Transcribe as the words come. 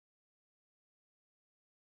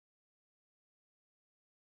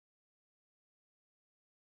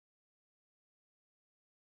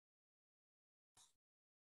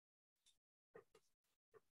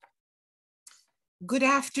Good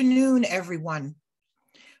afternoon, everyone.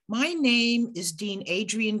 My name is Dean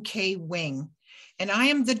Adrien K. Wing, and I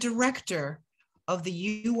am the director of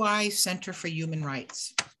the UI Center for Human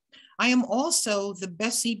Rights. I am also the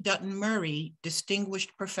Bessie Dutton Murray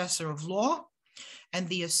Distinguished Professor of Law and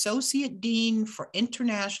the Associate Dean for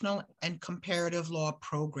International and Comparative Law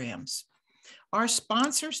Programs. Our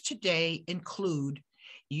sponsors today include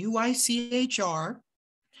UICHR,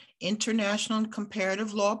 International and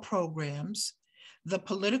Comparative Law Programs, the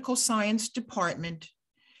Political Science Department,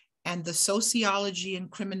 and the Sociology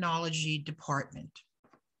and Criminology Department.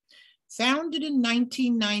 Founded in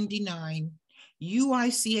 1999,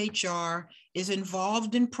 UICHR is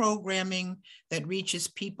involved in programming that reaches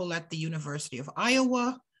people at the University of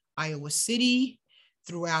Iowa, Iowa City,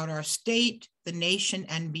 throughout our state, the nation,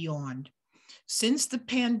 and beyond. Since the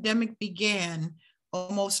pandemic began,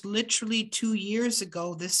 almost literally 2 years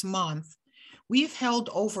ago this month, we've held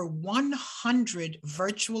over 100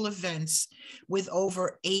 virtual events with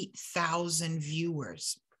over 8,000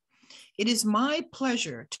 viewers. It is my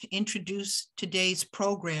pleasure to introduce today's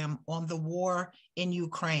program on the war in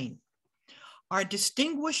Ukraine. Our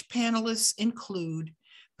distinguished panelists include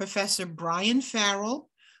Professor Brian Farrell,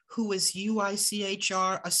 who is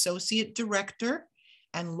UICHR Associate Director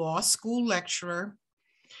and Law School Lecturer,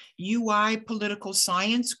 UI Political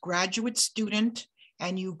Science graduate student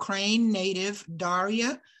and Ukraine native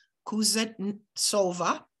Daria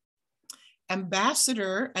Kuznetsova,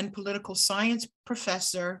 Ambassador and Political Science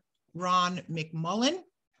Professor Ron McMullen,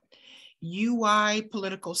 UI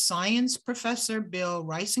Political Science Professor Bill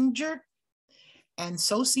Reisinger, and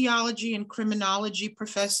Sociology and Criminology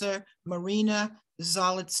Professor Marina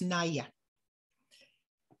Zaloznaya.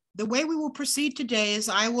 The way we will proceed today is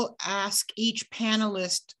I will ask each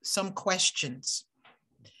panelist some questions.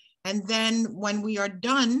 And then when we are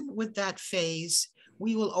done with that phase,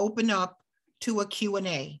 we will open up to a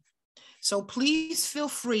Q&A. So please feel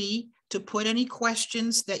free to put any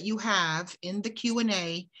questions that you have in the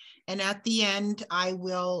Q&A. And at the end, I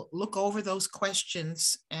will look over those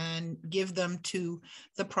questions and give them to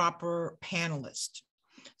the proper panelist.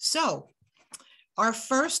 So our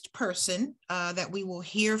first person that we will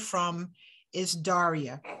hear from is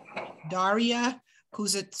Daria. Daria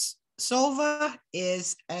Kuznetsova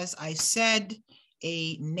is, as I said,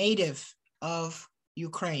 a native of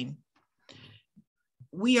Ukraine.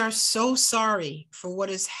 We are so sorry for what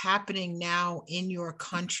is happening now in your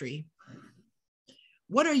country.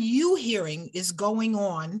 What are you hearing is going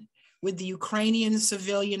on with the Ukrainian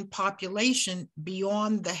civilian population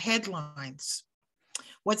beyond the headlines?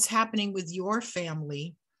 What's happening with your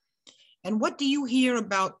family? And what do you hear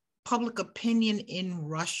about public opinion in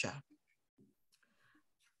Russia?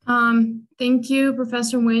 Thank you,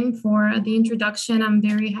 Professor Wynn, for the introduction. I'm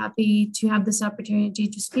very happy to have this opportunity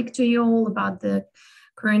to speak to you all about the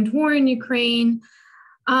current war in Ukraine.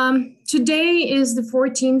 Today is the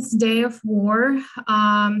 14th day of war.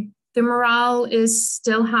 The morale is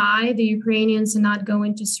still high. The Ukrainians are not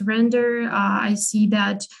going to surrender. I see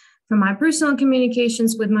that from my personal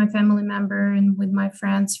communications with my family member and with my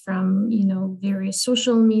friends from, various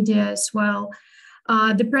social media as well.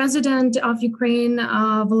 The president of Ukraine,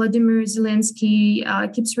 Volodymyr Zelensky,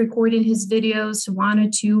 keeps recording his videos, 1 or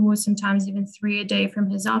 2 or sometimes even 3 a day from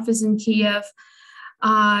his office in Kiev.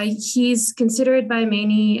 He's considered by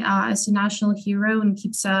many as a national hero and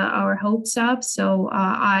keeps our hopes up. So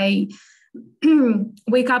I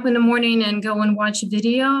wake up in the morning and go and watch a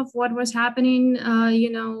video of what was happening,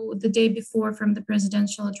 the day before from the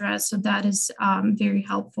presidential address. So that is very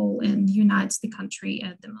helpful and unites the country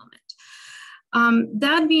at the moment.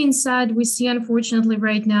 That being said, we see unfortunately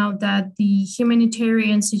right now that the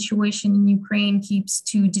humanitarian situation in Ukraine keeps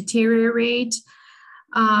to deteriorate.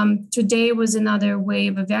 Today was another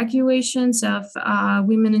wave of evacuations of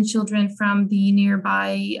women and children from the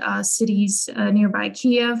nearby cities nearby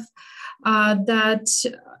Kiev. That,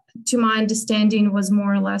 to my understanding, was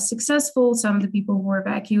more or less successful. Some of the people were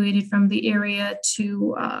evacuated from the area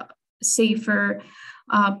to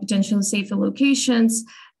potentially safer locations.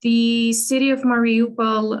 The city of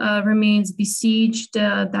Mariupol remains besieged.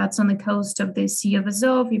 That's on the coast of the Sea of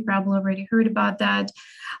Azov. You probably already heard about that.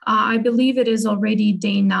 I believe it is already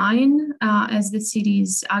day 9 as the city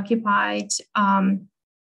is occupied.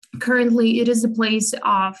 Currently, it is a place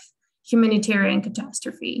of humanitarian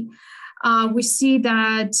catastrophe. We see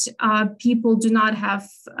that people do not have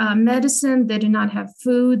medicine, they do not have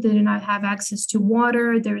food, they do not have access to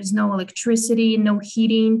water, there is no electricity, no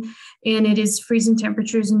heating, and it is freezing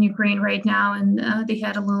temperatures in Ukraine right now, and they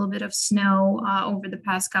had a little bit of snow over the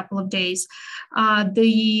past couple of days.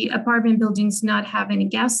 The apartment buildings not have any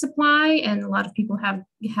gas supply, and a lot of people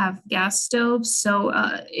have gas stoves, so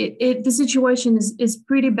the situation is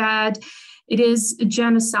pretty bad. It is a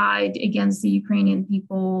genocide against the Ukrainian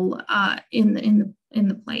people in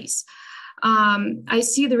the place. I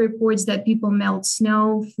see the reports that people melt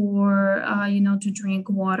snow for to drink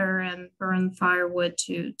water and burn firewood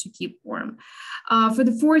to keep warm. For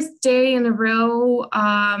the fourth day in a row,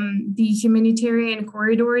 the humanitarian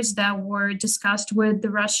corridors that were discussed with the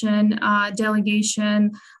Russian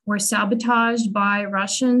delegation were sabotaged by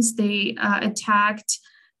Russians. They attacked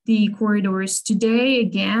the corridors today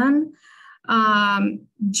again.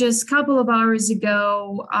 Just a couple of hours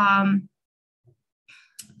ago,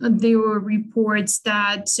 there were reports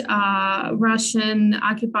that Russian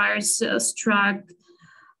occupiers struck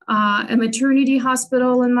a maternity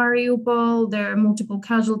hospital in Mariupol. There are multiple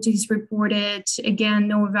casualties reported. Again,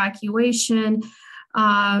 no evacuation.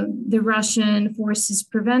 The Russian forces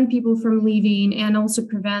prevent people from leaving and also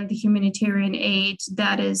prevent the humanitarian aid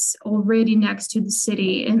that is already next to the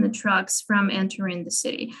city and the trucks from entering the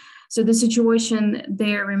city. So the situation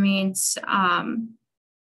there remains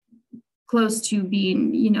close to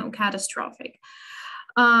being, catastrophic.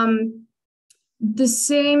 The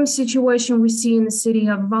same situation we see in the city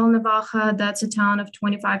of Volnovakha. That's a town of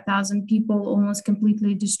 25,000 people, almost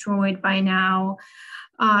completely destroyed by now.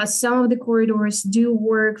 Some of the corridors do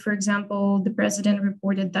work. For example, the president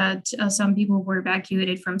reported that some people were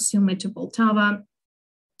evacuated from Sumy to Poltava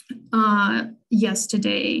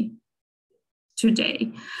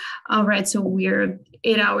today. All right, so we're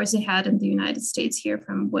 8 hours ahead in the United States here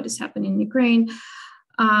from what is happening in Ukraine.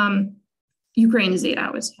 Ukraine is 8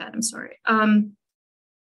 hours ahead, I'm sorry.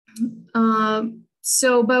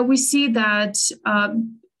 But we see that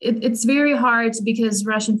it's very hard because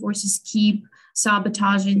Russian forces keep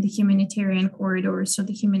sabotaging the humanitarian corridor. So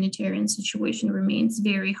the humanitarian situation remains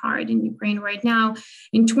very hard in Ukraine right now.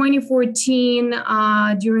 In 2014,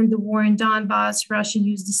 during the war in Donbass, Russia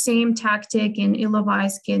used the same tactic in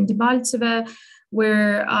Ilovaisk and Debaltseve,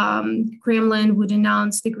 where Kremlin would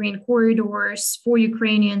announce the green corridors for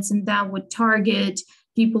Ukrainians, and that would target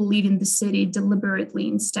people leaving the city deliberately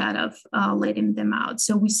instead of letting them out.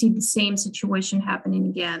 So we see the same situation happening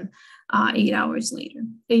again 8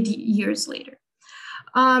 years later.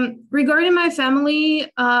 Regarding my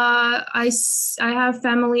family, I have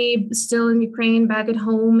family still in Ukraine, back at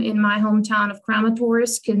home in my hometown of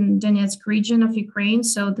Kramatorsk in Donetsk region of Ukraine.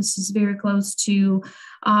 So this is very close to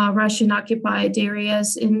Russian occupied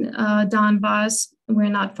areas in Donbass. We're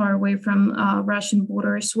not far away from Russian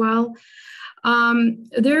border as well.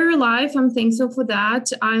 They're alive. I'm thankful for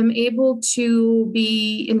that. I'm able to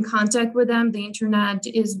be in contact with them. The internet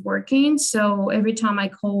is working. So every time I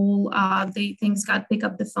call, things got pick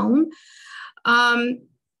up the phone.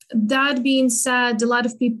 That being said, a lot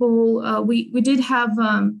of people, we did have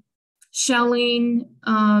shelling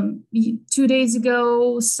 2 days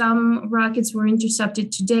ago. Some rockets were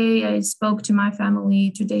intercepted today. I spoke to my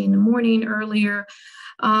family today in the morning earlier.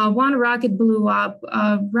 One rocket blew up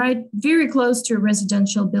right very close to a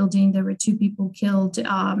residential building. There were 2 people killed,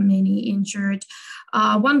 many injured.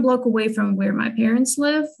 1 block away from where my parents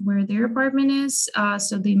live, where their apartment is.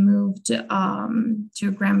 So they moved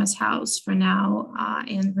to grandma's house for now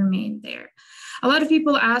and remain there. A lot of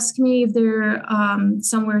people ask me if they're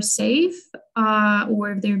somewhere safe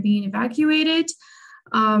or if they're being evacuated.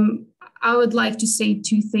 I would like to say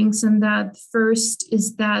 2 things on that. First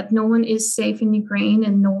is that no one is safe in Ukraine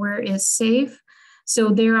and nowhere is safe. So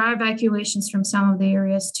there are evacuations from some of the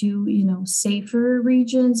areas to, safer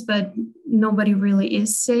regions, but nobody really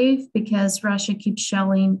is safe because Russia keeps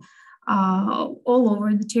shelling all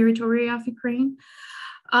over the territory of Ukraine.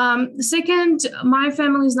 Second, my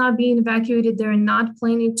family is not being evacuated. They're not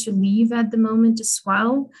planning to leave at the moment as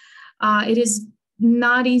well. It is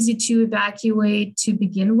not easy to evacuate to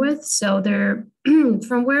begin with. So they're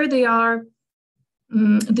from where they are,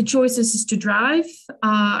 the choices is to drive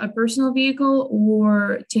a personal vehicle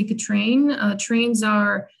or take a train. Trains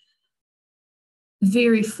are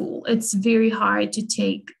very full. It's very hard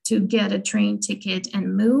to get a train ticket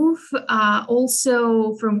and move.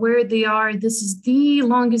 Also, from where they are, this is the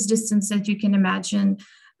longest distance that you can imagine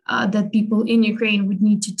that people in Ukraine would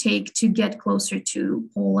need to take to get closer to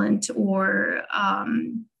Poland or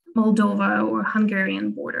Moldova or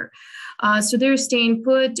Hungarian border. So they're staying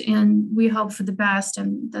put, and we hope for the best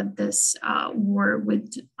and that this war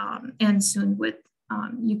would end soon with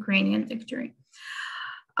Ukrainian victory.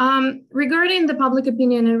 Regarding the public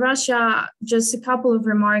opinion in Russia, just a couple of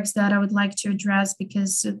remarks that I would like to address,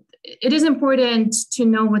 because it is important to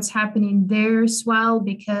know what's happening there as well,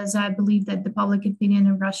 because I believe that the public opinion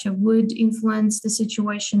in Russia would influence the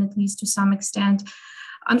situation, at least to some extent.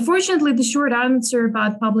 Unfortunately, the short answer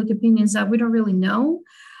about public opinion is that we don't really know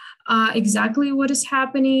exactly what is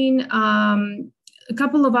happening. A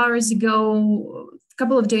couple of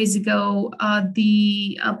days ago,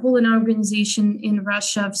 the polling organization in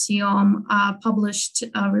Russia, VSIOM, published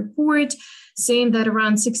a report saying that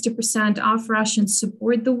around 60% of Russians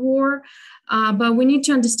support the war. But we need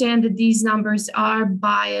to understand that these numbers are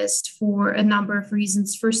biased for a number of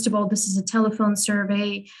reasons. First of all, this is a telephone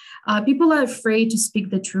survey. People are afraid to speak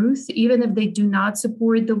the truth, even if they do not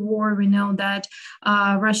support the war. We know that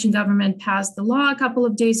Russian government passed the law a couple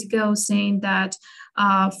of days ago saying that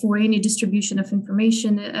for any distribution of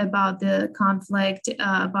information about the conflict,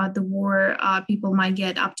 about the war, people might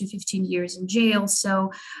get up to 15 years in jail.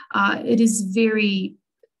 So it is very,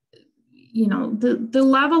 the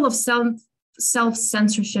level of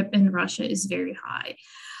self-censorship in Russia is very high.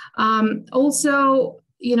 Also,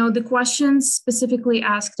 the questions specifically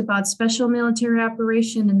asked about special military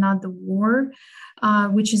operation and not the war,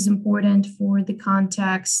 which is important for the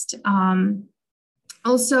context.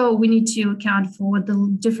 Also, we need to account for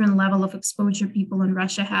the different level of exposure people in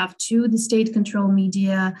Russia have to the state-controlled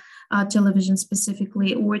media, television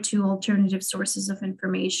specifically, or to alternative sources of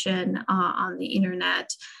information on the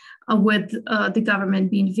internet, with the government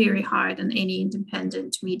being very hard on any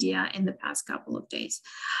independent media in the past couple of days.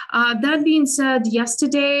 That being said,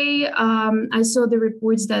 yesterday, I saw the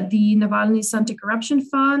reports that the Navalny's Anti-Corruption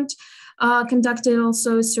Fund conducted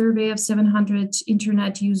also a survey of 700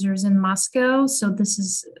 internet users in Moscow. So this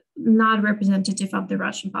is not representative of the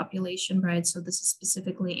Russian population, right? So this is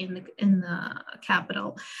specifically in the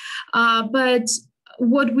capital. But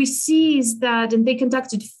what we see is that, and they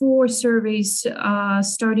conducted 4 surveys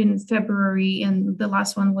starting in February, and the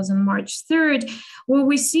last one was on March 3rd. What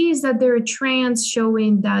we see is that there are trends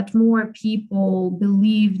showing that more people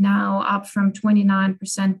believe now, up from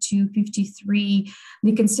 29% to 53%,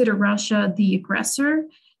 they consider Russia the aggressor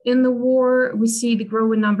in the war. We see the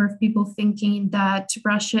growing number of people thinking that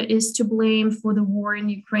Russia is to blame for the war in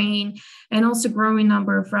Ukraine, and also growing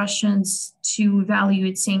number of Russians to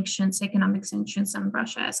evaluate sanctions, economic sanctions on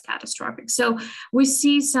Russia as catastrophic. So we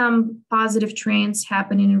see some positive trends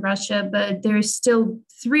happening in Russia, but there's still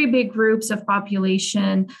 3 big groups of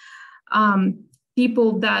population.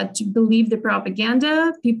 People that believe the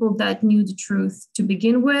propaganda, people that knew the truth to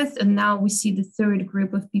begin with, and now we see the 3rd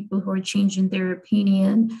group of people who are changing their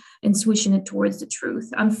opinion and switching it towards the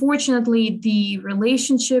truth. Unfortunately, the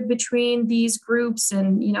relationship between these groups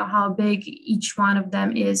and how big each one of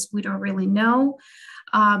them is, we don't really know,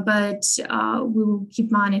 but we will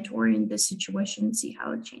keep monitoring the situation and see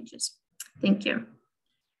how it changes. Thank you.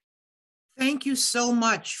 Thank you so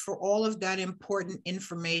much for all of that important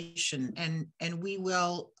information. And we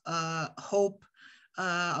will hope,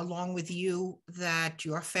 along with you, that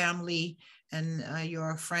your family and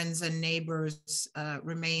your friends and neighbors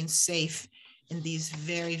remain safe in these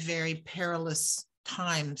very, very perilous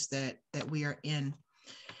times that we are in.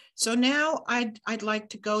 So now I'd like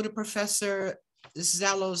to go to Professor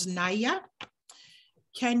Zaloznaya.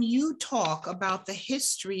 Can you talk about the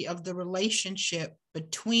history of the relationship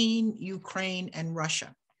between Ukraine and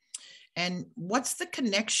Russia? And what's the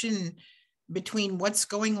connection between what's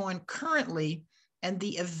going on currently and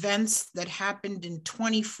the events that happened in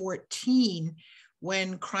 2014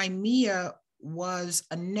 when Crimea was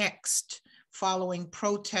annexed following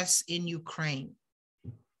protests in Ukraine?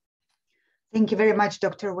 Thank you very much,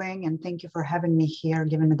 Dr. Wing, and thank you for having me here,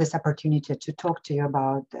 giving me this opportunity to talk to you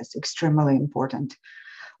about this extremely important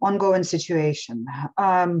ongoing situation.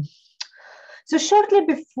 So shortly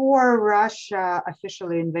before Russia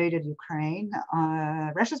officially invaded Ukraine,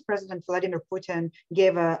 Russia's President Vladimir Putin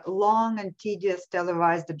gave a long and tedious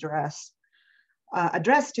televised address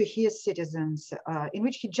to his citizens, in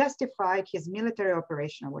which he justified his military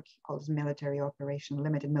operation, or what he calls military operation,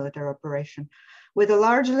 limited military operation, with a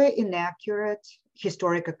largely inaccurate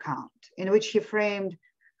historic account, in which he framed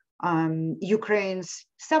Ukraine's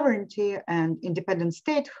sovereignty and independent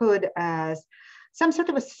statehood as some sort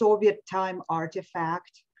of a Soviet time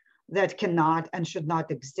artifact that cannot and should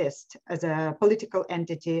not exist as a political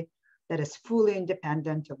entity that is fully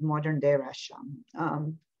independent of modern day Russia.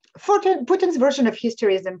 Putin's version of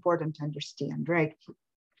history is important to understand, right?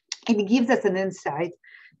 It gives us an insight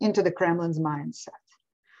into the Kremlin's mindset.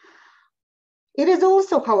 It is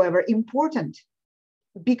also, however, important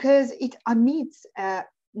because it omits a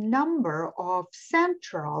number of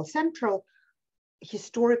central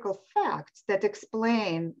historical facts that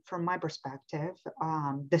explain, from my perspective,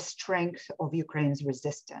 the strength of Ukraine's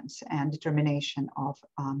resistance and determination of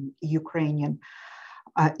Ukrainian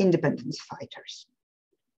independence fighters.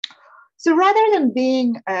 So rather than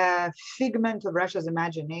being a figment of Russia's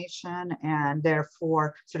imagination and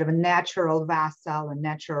therefore sort of a natural vassal, a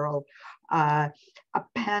natural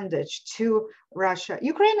appendage to Russia,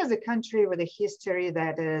 Ukraine is a country with a history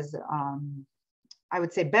that is, I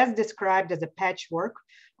would say, best described as a patchwork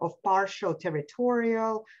of partial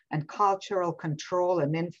territorial and cultural control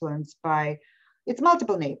and influence by its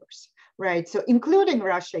multiple neighbors, right? So including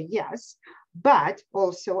Russia, yes, but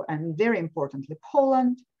also, and very importantly,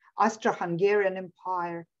 Poland, Austro-Hungarian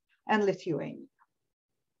Empire, and Lithuania.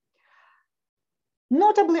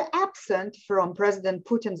 Notably absent from President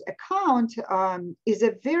Putin's account is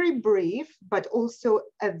a very brief, but also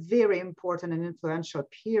a very important and influential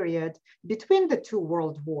period between the two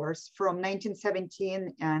world wars from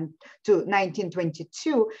 1917 to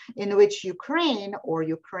 1922, in which Ukraine, or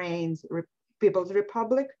Ukraine's People's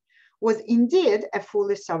Republic, was indeed a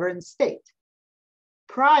fully sovereign state,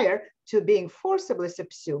 prior to being forcibly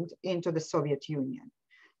subsumed into the Soviet Union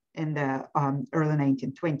in the early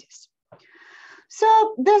 1920s.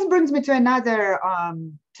 So this brings me to another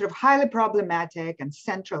sort of highly problematic and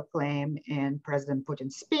central claim in President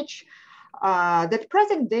Putin's speech, that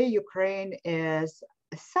present-day Ukraine is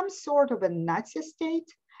some sort of a Nazi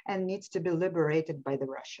state and needs to be liberated by the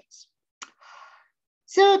Russians.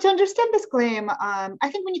 So to understand this claim, I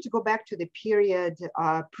think we need to go back to the period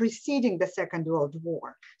preceding the Second World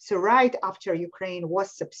War. So right after Ukraine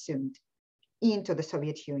was subsumed into the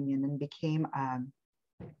Soviet Union and became a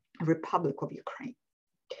Republic of Ukraine,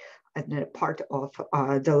 and a part of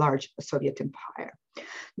the large Soviet Empire.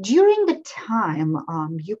 During the time,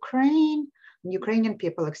 Ukrainian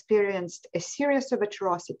people experienced a series of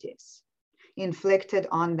atrocities inflicted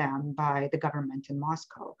on them by the government in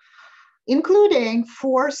Moscow, including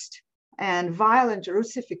forced and violent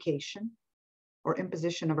Russification or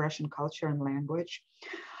imposition of Russian culture and language,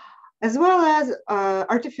 as well as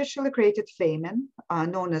artificially created famine,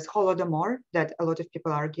 known as Holodomor, that a lot of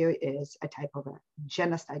people argue is a type of a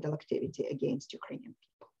genocidal activity against Ukrainian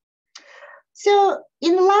people. So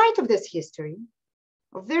in light of this history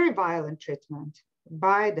of very violent treatment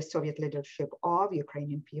by the Soviet leadership of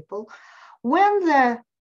Ukrainian people, when the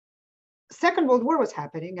Second World War was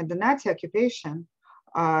happening and the Nazi occupation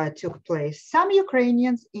took place, some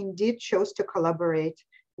Ukrainians indeed chose to collaborate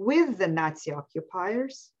with the Nazi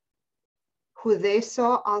occupiers, who they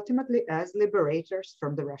saw ultimately as liberators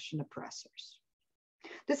from the Russian oppressors.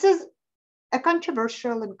 This is a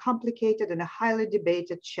controversial and complicated and a highly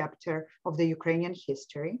debated chapter of the Ukrainian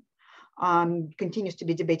history, continues to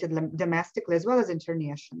be debated domestically as well as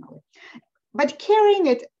internationally. But carrying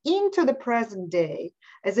it into the present day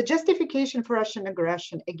as a justification for Russian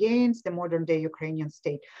aggression against the modern day Ukrainian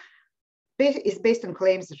state is based on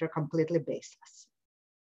claims that are completely baseless.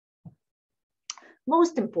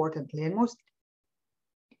 Most importantly, and most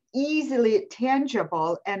easily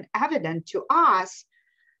tangible and evident to us,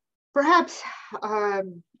 perhaps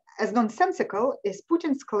as nonsensical, is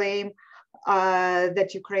Putin's claim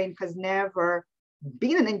that Ukraine has never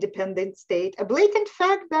been an independent state, a blatant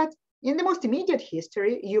fact that in the most immediate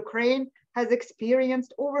history, Ukraine has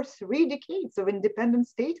experienced over 3 decades of independent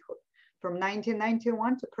statehood from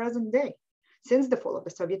 1991 to present day, since the fall of the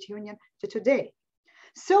Soviet Union to today.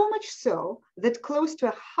 So much so that close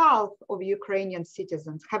to half of Ukrainian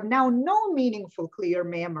citizens have now no meaningful, clear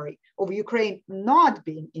memory of Ukraine not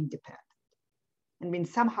being independent and being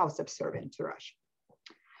somehow subservient to Russia.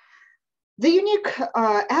 The unique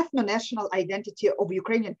ethno-national identity of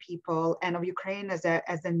Ukrainian people and of Ukraine as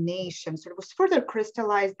a nation sort of was further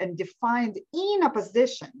crystallized and defined in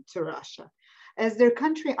opposition to Russia as their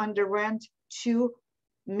country underwent 2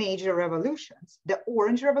 major revolutions, the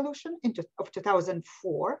Orange Revolution of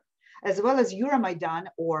 2004, as well as Euromaidan,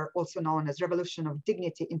 or also known as Revolution of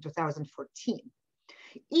Dignity in 2014.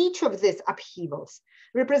 Each of these upheavals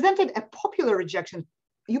represented a popular rejection,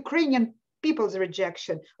 Ukrainian people's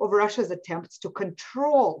rejection of Russia's attempts to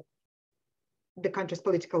control the country's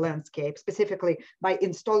political landscape, specifically by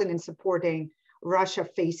installing and supporting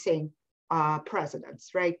Russia-facing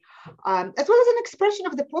presidents, right? As well as an expression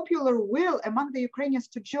of the popular will among the Ukrainians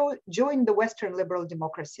to join the Western liberal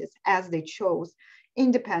democracies as they chose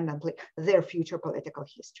independently their future political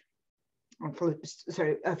history,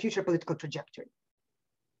 future political trajectory.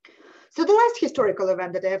 So the last historical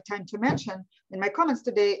event that I have time to mention in my comments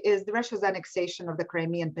today is Russia's annexation of the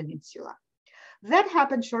Crimean Peninsula. That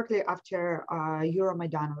happened shortly after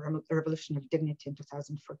Euromaidan, Revolution of Dignity in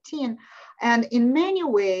 2014. And in many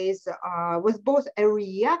ways was both a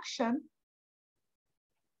reaction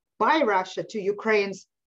by Russia to Ukraine's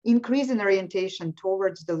increase in orientation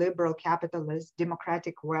towards the liberal capitalist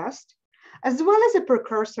democratic West, as well as a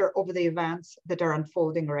precursor of the events that are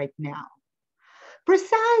unfolding right now.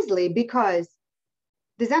 Precisely because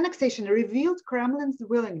this annexation revealed Kremlin's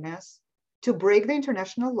willingness to break the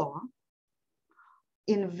international law,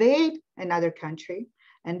 invade another country,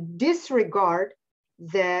 and disregard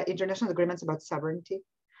the international agreements about sovereignty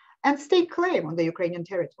and stake claim on the Ukrainian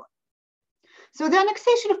territory. So the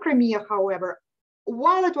annexation of Crimea, however,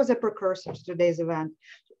 while it was a precursor to today's event,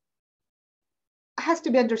 has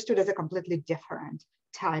to be understood as a completely different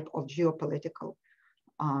type of geopolitical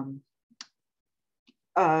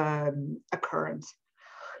occurrence.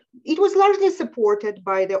 It was largely supported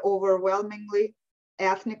by the overwhelmingly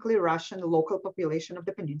ethnically Russian local population of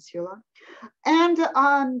the peninsula and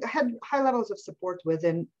had high levels of support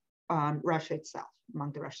within Russia itself,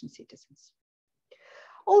 among the Russian citizens.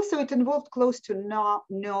 Also, it involved close to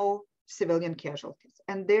no civilian casualties,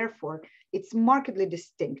 and therefore it's markedly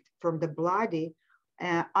distinct from the bloody,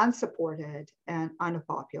 unsupported, and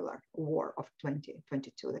unpopular war of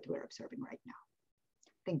 2022 that we're observing right now.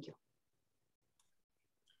 Thank you.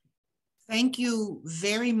 Thank you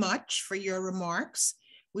very much for your remarks.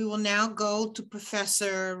 We will now go to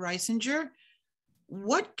Professor Reisinger.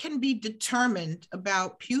 What can be determined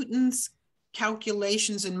about Putin's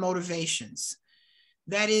calculations and motivations?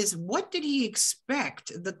 That is, what did he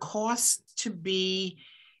expect the cost to be,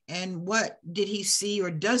 and what did he see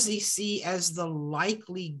or does he see as the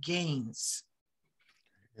likely gains?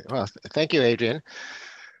 Well, thank you, Adrien.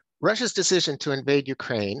 Russia's decision to invade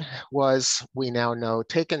Ukraine was, we now know,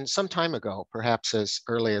 taken some time ago, perhaps as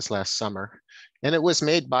early as last summer. And it was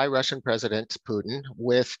made by Russian President Putin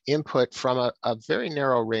with input from a very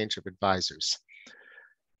narrow range of advisors.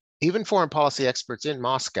 Even foreign policy experts in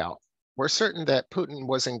Moscow were certain that Putin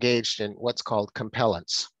was engaged in what's called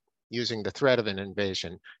compellence, using the threat of an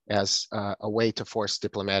invasion as a way to force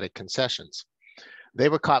diplomatic concessions. They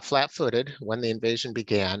were caught flat-footed when the invasion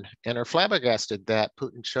began and are flabbergasted that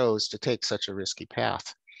Putin chose to take such a risky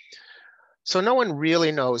path. So no one really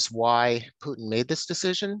knows why Putin made this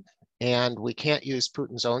decision, and we can't use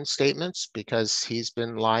Putin's own statements because he's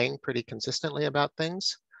been lying pretty consistently about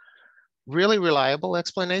things. Really reliable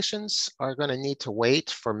explanations are going to need to wait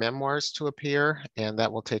for memoirs to appear, and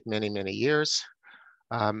that will take many, many years.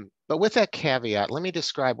 But with that caveat, let me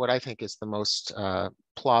describe what I think is the most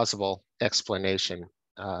plausible explanation.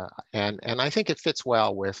 And I think it fits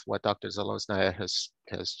well with what Dr. Zaloznaya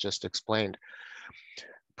has just explained.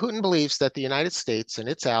 Putin believes that the United States and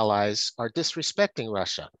its allies are disrespecting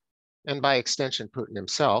Russia, and by extension, Putin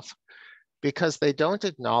himself, because they don't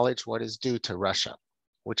acknowledge what is due to Russia,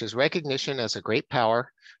 which is recognition as a great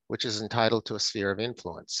power, which is entitled to a sphere of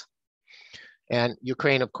influence. And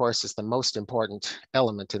Ukraine, of course, is the most important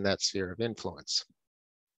element in that sphere of influence.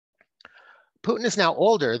 Putin is now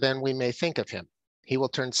older than we may think of him. He will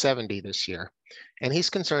turn 70 this year, and he's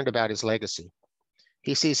concerned about his legacy.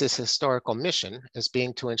 He sees his historical mission as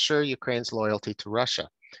being to ensure Ukraine's loyalty to Russia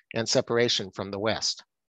and separation from the West.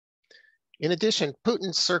 In addition,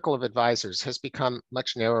 Putin's circle of advisors has become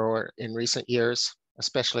much narrower in recent years,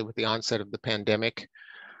 especially with the onset of the pandemic.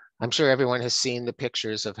 I'm sure everyone has seen the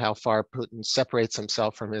pictures of how far Putin separates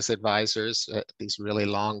himself from his advisors at these really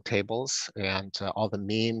long tables, and all the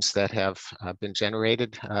memes that have been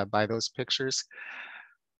generated by those pictures.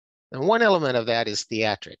 And one element of that is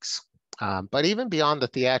theatrics. But even beyond the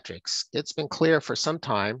theatrics, it's been clear for some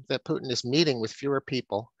time that Putin is meeting with fewer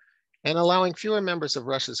people and allowing fewer members of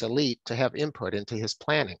Russia's elite to have input into his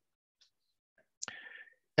planning.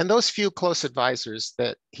 And those few close advisors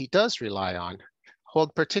that he does rely on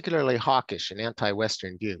hold particularly hawkish and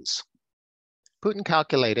anti-Western views. Putin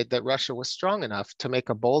calculated that Russia was strong enough to make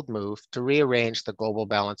a bold move to rearrange the global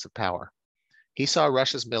balance of power. He saw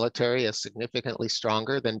Russia's military as significantly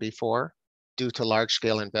stronger than before due to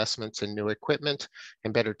large-scale investments in new equipment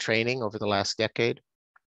and better training over the last decade.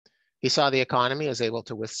 He saw the economy as able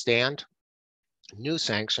to withstand new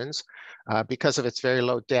sanctions because of its very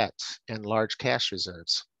low debt and large cash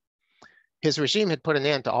reserves. His regime had put an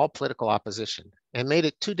end to all political opposition and made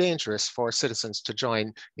it too dangerous for citizens to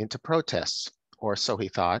join into protests, or so he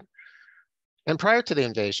thought. And prior to the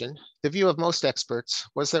invasion, the view of most experts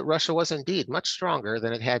was that Russia was indeed much stronger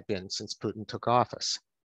than it had been since Putin took office.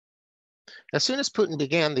 As soon as Putin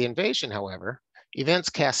began the invasion, however, events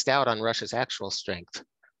cast doubt on Russia's actual strength.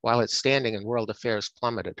 while its standing in world affairs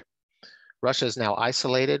plummeted. Russia is now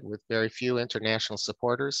isolated with very few international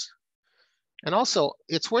supporters. And also,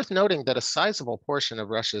 it's worth noting that a sizable portion of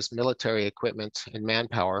Russia's military equipment and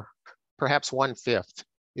manpower, perhaps 1/5,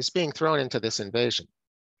 is being thrown into this invasion.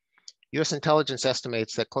 US intelligence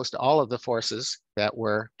estimates that close to all of the forces that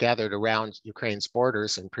were gathered around Ukraine's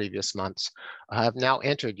borders in previous months have now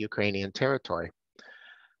entered Ukrainian territory.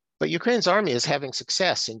 But Ukraine's army is having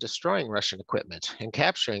success in destroying Russian equipment and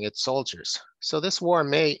capturing its soldiers. So this war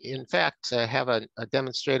may, in fact, have a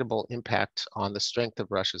demonstrable impact on the strength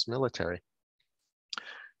of Russia's military.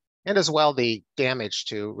 And as well, the damage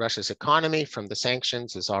to Russia's economy from the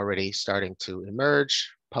sanctions is already starting to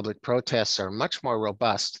emerge. Public protests are much more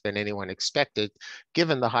robust than anyone expected,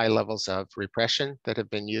 given the high levels of repression that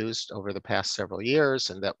have been used over the past several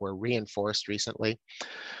years and that were reinforced recently.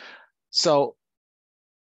 So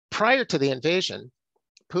prior to the invasion,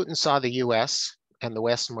 Putin saw the US and the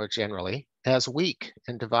West more generally as weak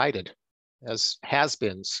and divided, as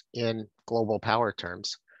has-beens in global power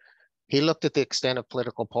terms. He looked at the extent of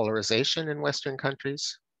political polarization in Western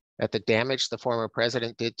countries, at the damage the former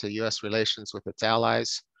president did to US relations with its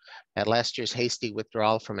allies, at last year's hasty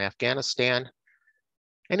withdrawal from Afghanistan.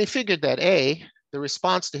 And he figured that A, the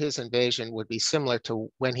response to his invasion would be similar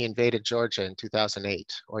to when he invaded Georgia in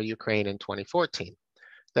 2008 or Ukraine in 2014,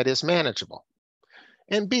 that is manageable.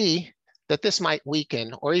 And B, that this might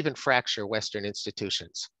weaken or even fracture Western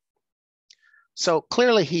institutions. So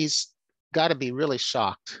clearly he's got to be really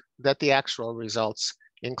shocked that the actual results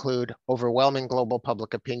include overwhelming global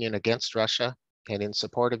public opinion against Russia and in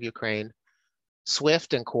support of Ukraine,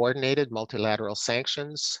 swift and coordinated multilateral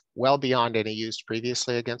sanctions, well beyond any used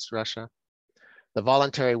previously against Russia, the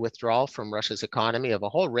voluntary withdrawal from Russia's economy of a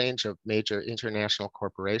whole range of major international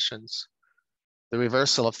corporations, the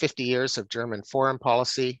reversal of 50 years of German foreign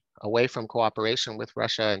policy away from cooperation with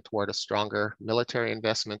Russia and toward a stronger military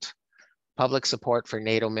investment, public support for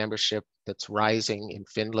NATO membership that's rising in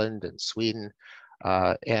Finland and Sweden,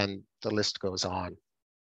 and the list goes on.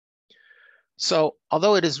 So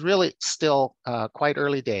although it is really still quite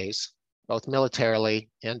early days, both militarily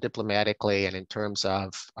and diplomatically and in terms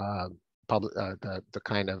of the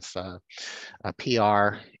kind of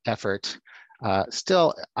PR effort,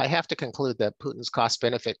 still, I have to conclude that Putin's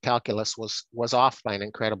cost-benefit calculus was off by an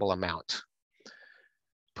incredible amount.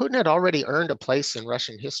 Putin had already earned a place in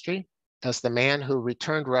Russian history as the man who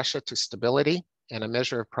returned Russia to stability and a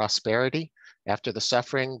measure of prosperity after the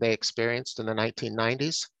suffering they experienced in the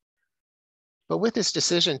 1990s. But with his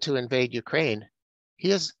decision to invade Ukraine, he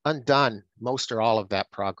has undone most or all of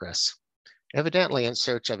that progress, evidently in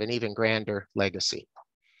search of an even grander legacy.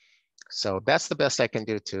 So that's the best I can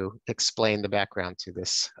do to explain the background to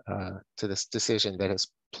this decision that has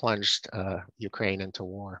plunged Ukraine into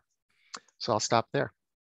war. So I'll stop there.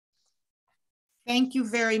 Thank you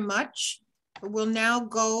very much. We'll now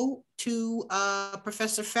go to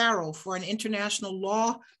Professor Farrell for an international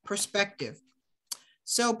law perspective.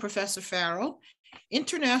 So, Professor Farrell,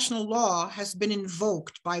 international law has been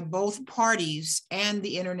invoked by both parties and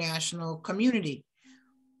the international community.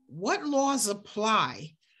 What laws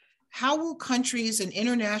apply? How will countries and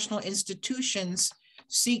international institutions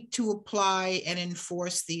seek to apply and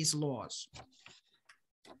enforce these laws?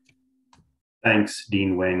 Thanks,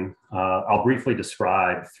 Dean Wing. I'll briefly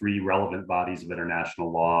describe 3 relevant bodies of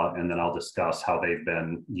international law, and then I'll discuss how they've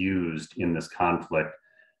been used in this conflict.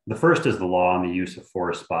 The first is the law on the use of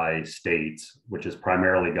force by states, which is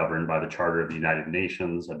primarily governed by the Charter of the United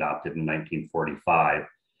Nations, adopted in 1945.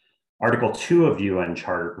 Article 2 of the UN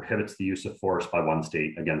Charter prohibits the use of force by one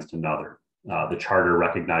state against another. The Charter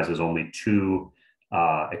recognizes only 2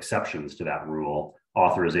 exceptions to that rule: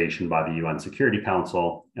 authorization by the UN Security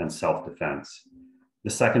Council and self-defense. The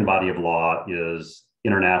second body of law is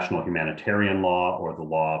international humanitarian law, or the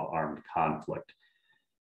law of armed conflict.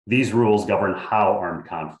 These rules govern how armed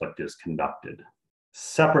conflict is conducted.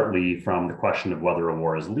 Separately from the question of whether a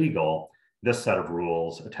war is legal, this set of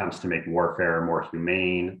rules attempts to make warfare more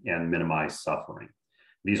humane and minimize suffering.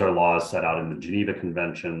 These are laws set out in the Geneva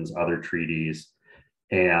Conventions, other treaties,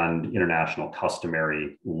 and international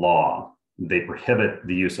customary law. They prohibit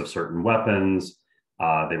the use of certain weapons.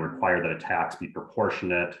 They require that attacks be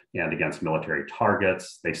proportionate and against military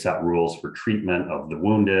targets. They set rules for treatment of the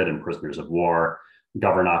wounded and prisoners of war,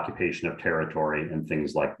 govern occupation of territory, and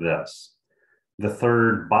things like this. The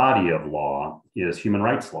third body of law is human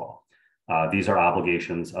rights law. These are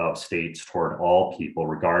obligations of states toward all people,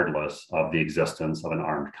 regardless of the existence of an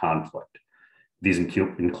armed conflict. These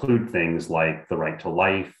include things like the right to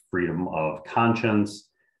life, freedom of conscience,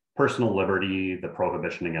 personal liberty, the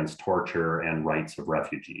prohibition against torture, and rights of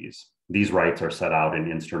refugees. These rights are set out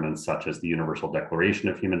in instruments such as the Universal Declaration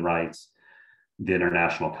of Human Rights, the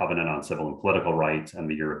International Covenant on Civil and Political Rights, and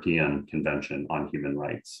the European Convention on Human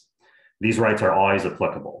Rights. These rights are always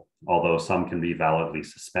applicable, although some can be validly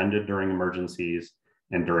suspended during emergencies,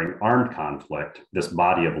 and during armed conflict, this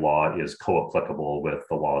body of law is co-applicable with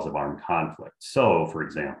the laws of armed conflict. So, for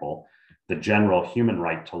example, the general human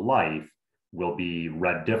right to life will be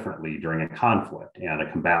read differently during a conflict, and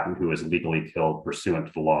a combatant who is legally killed pursuant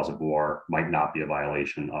to the laws of war might not be a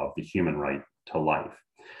violation of the human right to life.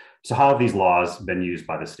 So how have these laws been used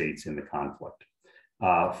by the states in the conflict?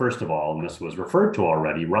 First of all, and this was referred to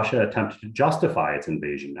already, Russia attempted to justify its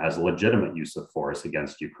invasion as a legitimate use of force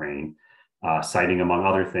against Ukraine, citing, among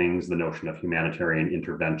other things, the notion of humanitarian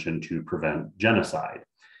intervention to prevent genocide.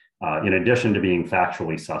 In addition to being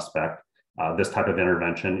factually suspect, this type of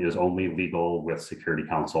intervention is only legal with Security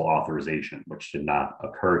Council authorization, which did not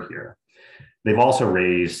occur here. They've also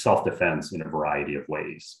raised self-defense in a variety of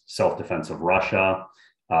ways. Self-defense of Russia,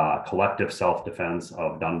 collective self-defense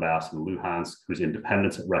of Donbass and Luhansk, whose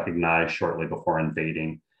independence it recognized shortly before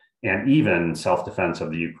invading, and even self-defense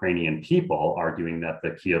of the Ukrainian people, arguing that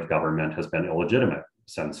the Kiev government has been illegitimate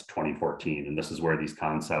since 2014. And this is where these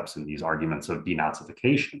concepts and these arguments of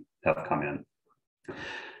denazification have come in.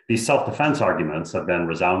 These self-defense arguments have been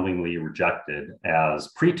resoundingly rejected as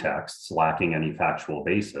pretexts lacking any factual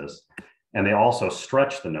basis, and they also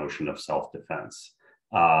stretch the notion of self-defense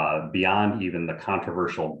beyond even the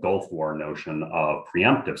controversial Gulf War notion of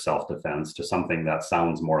preemptive self-defense to something that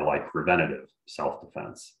sounds more like preventative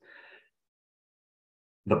self-defense.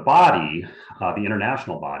 The body, the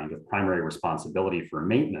international body with primary responsibility for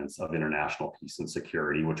maintenance of international peace and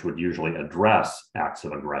security, which would usually address acts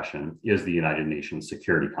of aggression, is the United Nations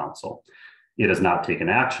Security Council. It has not taken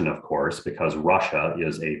action, of course, because Russia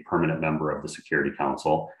is a permanent member of the Security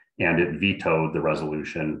Council, and it vetoed the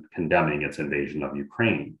resolution condemning its invasion of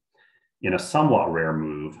Ukraine. In a somewhat rare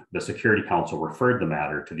move, the Security Council referred the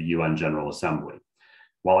matter to the UN General Assembly.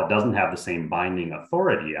 While it doesn't have the same binding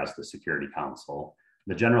authority as the Security Council,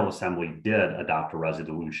 the General Assembly did adopt a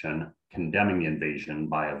resolution condemning the invasion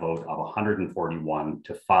by a vote of 141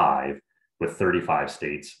 to 5, with 35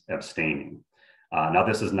 states abstaining. Now,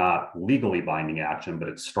 this is not legally binding action, but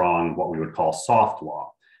it's strong, what we would call soft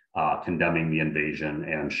law, condemning the invasion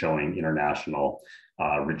and showing international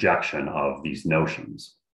rejection of these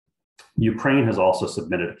notions. Ukraine has also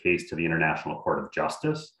submitted a case to the International Court of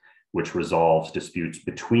Justice, which resolves disputes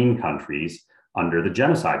between countries under the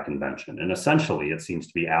Genocide Convention. And essentially, it seems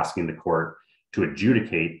to be asking the court to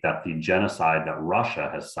adjudicate that the genocide that Russia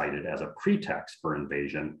has cited as a pretext for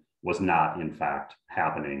invasion was not, in fact,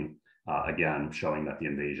 happening, again, showing that the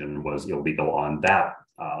invasion was illegal on that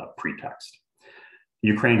pretext.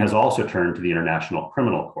 Ukraine has also turned to the International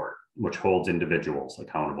Criminal Court, which holds individuals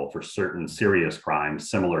accountable for certain serious crimes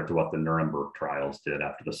similar to what the Nuremberg trials did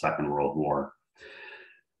after the Second World War.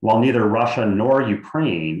 While neither Russia nor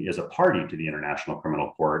Ukraine is a party to the International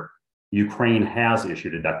Criminal Court, Ukraine has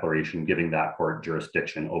issued a declaration giving that court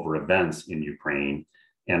jurisdiction over events in Ukraine,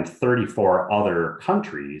 and 34 other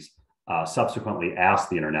countries subsequently asked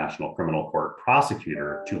the International Criminal Court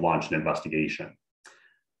prosecutor to launch an investigation.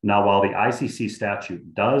 Now, while the ICC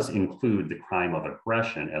statute does include the crime of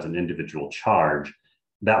aggression as an individual charge,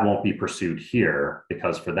 that won't be pursued here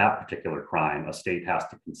because for that particular crime, a state has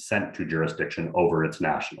to consent to jurisdiction over its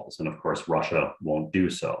nationals. And of course, Russia won't do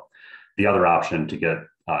so. The other option to get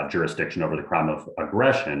jurisdiction over the crime of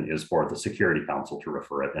aggression is for the Security Council to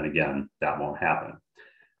refer it. And again, that won't happen.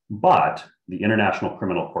 But the International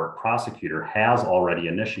Criminal Court prosecutor has already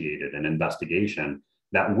initiated an investigation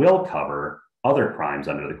that will cover other crimes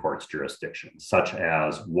under the court's jurisdiction, such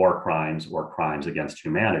as war crimes or crimes against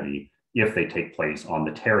humanity, if they take place on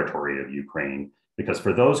the territory of Ukraine, because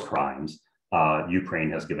for those crimes,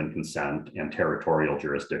 Ukraine has given consent and territorial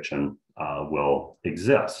jurisdiction will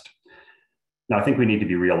exist. Now, I think we need to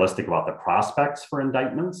be realistic about the prospects for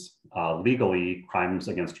indictments. Legally, crimes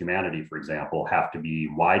against humanity, for example, have to be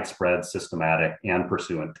widespread, systematic, and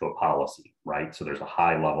pursuant to a policy, right? So there's a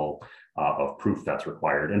high level of proof that's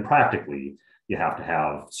required. And practically, you have to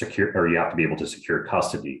have you have to be able to secure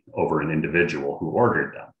custody over an individual who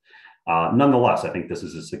ordered them. Nonetheless, I think this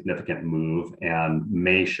is a significant move and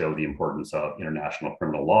may show the importance of international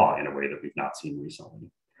criminal law in a way that we've not seen recently.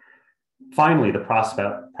 Finally, the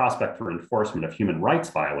prospect for enforcement of human rights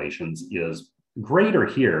violations is greater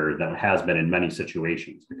here than it has been in many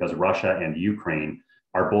situations because Russia and Ukraine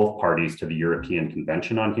are both parties to the European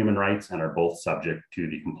Convention on Human Rights and are both subject to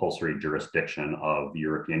the compulsory jurisdiction of the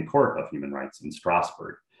European Court of Human Rights in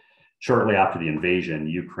Strasbourg. Shortly after the invasion,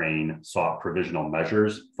 Ukraine sought provisional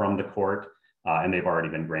measures from the court, and they've already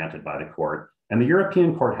been granted by the court. And the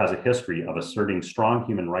European Court has a history of asserting strong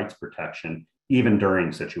human rights protection even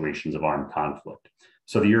during situations of armed conflict.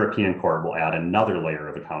 So the European Court will add another layer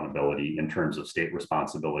of accountability in terms of state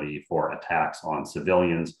responsibility for attacks on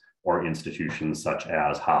civilians or institutions such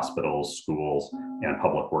as hospitals, schools, and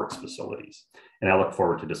public works facilities. And I look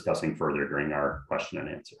forward to discussing further during our question and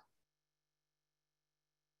answer.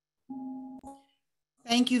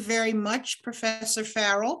 Thank you very much, Professor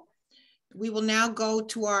Farrell. We will now go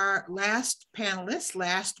to our last panelist,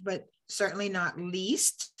 last but certainly not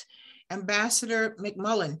least, Ambassador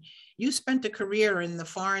McMullen. You spent a career in the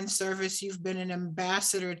Foreign Service. You've been an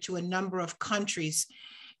ambassador to a number of countries.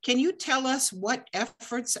 Can you tell us what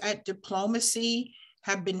efforts at diplomacy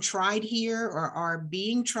have been tried here or are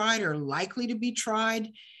being tried or likely to be tried?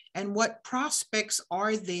 And what prospects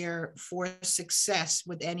are there for success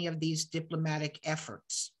with any of these diplomatic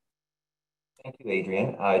efforts? Thank you,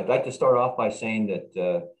 Adrien. I'd like to start off by saying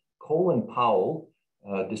that Colin Powell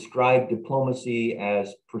described diplomacy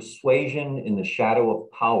as persuasion in the shadow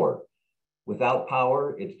of power. Without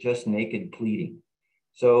power, it's just naked pleading.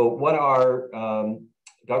 So what our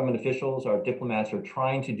government officials, our diplomats are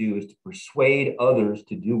trying to do is to persuade others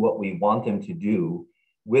to do what we want them to do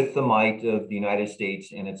with the might of the United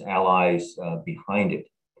States and its allies behind it.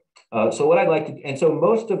 So what I'd like to, and so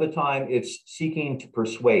most of the time it's seeking to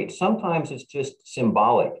persuade. Sometimes it's just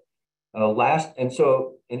symbolic. And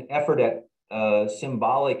so an effort at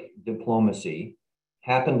symbolic diplomacy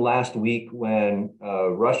happened last week when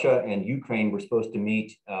Russia and Ukraine were supposed to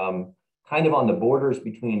meet kind of on the borders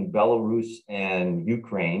between Belarus and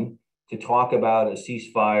Ukraine to talk about a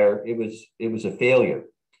ceasefire. It was a failure.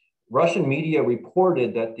 Russian media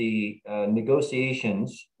reported that the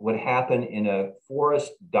negotiations would happen in a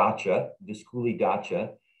forest dacha, Diskuli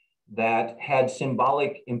dacha, that had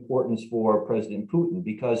symbolic importance for President Putin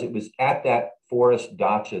because it was at that forest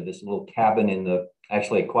dacha, this little cabin in the,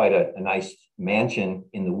 actually quite a nice mansion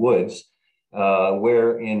in the woods,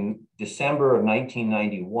 where in December of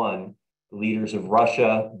 1991, the leaders of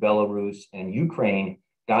Russia, Belarus, and Ukraine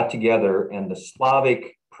got together, and the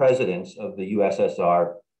Slavic presidents of the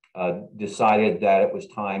USSR decided that it was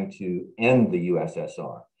time to end the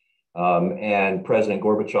USSR. And President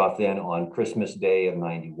Gorbachev then on Christmas Day of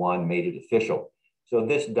 91 made it official. So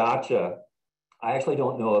this dacha, I actually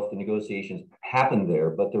don't know if the negotiations happened there,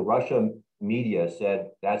 but the Russian media said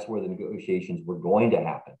that's where the negotiations were going to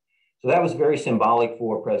happen. So that was very symbolic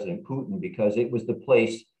for President Putin because it was the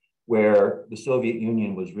place where the Soviet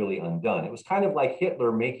Union was really undone. It was kind of like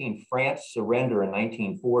Hitler making France surrender in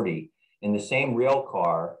 1940 in the same rail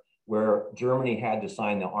car where Germany had to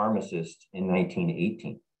sign the armistice in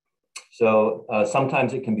 1918. So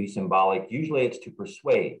sometimes it can be symbolic. Usually it's to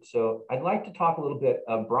persuade. So I'd like to talk a little bit.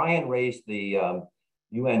 Brian raised the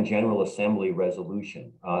UN General Assembly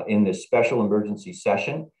resolution in this special emergency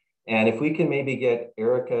session. And if we can maybe get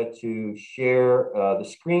Erica to share the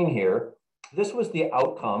screen here. This was the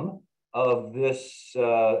outcome of this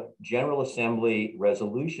General Assembly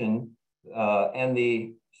resolution, and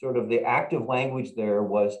the sort of the active language there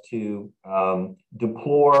was to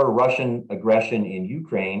deplore Russian aggression in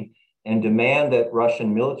Ukraine and demand that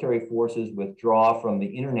Russian military forces withdraw from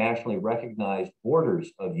the internationally recognized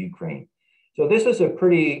borders of Ukraine. So this is a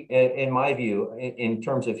pretty, in my view, in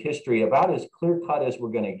terms of history, about as clear-cut as we're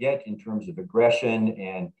going to get in terms of aggression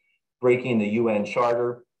and breaking the UN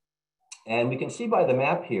Charter. And we can see by the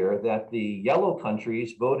map here that the yellow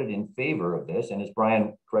countries voted in favor of this. And as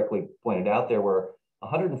Brian correctly pointed out, there were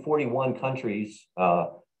 141 countries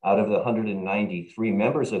out of the 193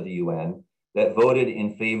 members of the UN that voted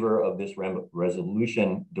in favor of this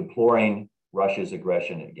resolution deploring Russia's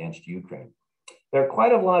aggression against Ukraine. There are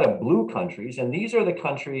quite a lot of blue countries, and these are the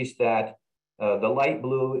countries that the light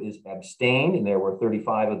blue is abstained, and there were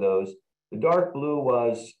 35 of those. The dark blue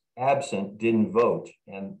was absent, didn't vote,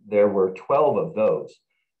 and there were 12 of those.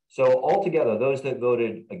 So altogether, those that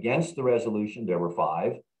voted against the resolution, there were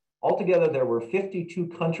 5. Altogether, there were 52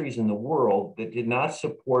 countries in the world that did not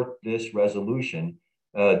support this resolution,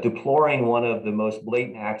 deploring one of the most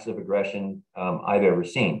blatant acts of aggression I've ever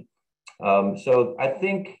seen. So I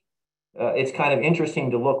think it's kind of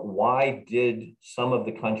interesting to look, why did some of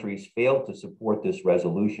the countries fail to support this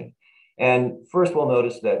resolution? And first we'll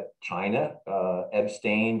notice that China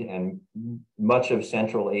abstained, and much of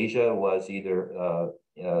Central Asia was either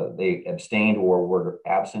they abstained or were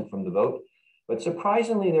absent from the vote. But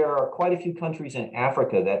surprisingly, there are quite a few countries in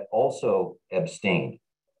Africa that also abstained.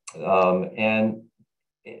 And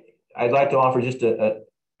I'd like to offer just a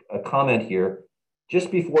comment here.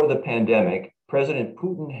 Just before the pandemic, President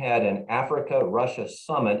Putin had an Africa-Russia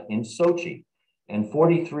summit in Sochi, and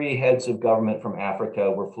 43 heads of government from Africa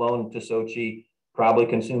were flown to Sochi, probably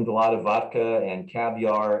consumed a lot of vodka and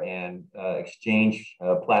caviar and exchanged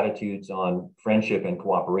platitudes on friendship and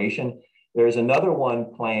cooperation. There's another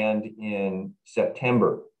one planned in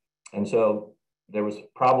September. And so there was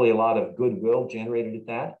probably a lot of goodwill generated at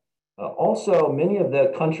that. Also, many of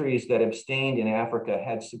the countries that abstained in Africa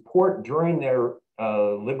had support during their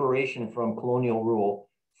liberation from colonial rule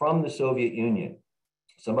from the Soviet Union.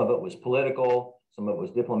 Some of it was political, some of it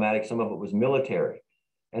was diplomatic, some of it was military.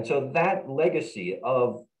 And so that legacy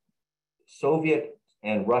of Soviet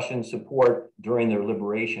and Russian support during their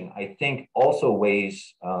liberation, I think also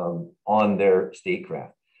weighs on their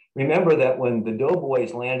statecraft. Remember that when the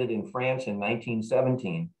doughboys landed in France in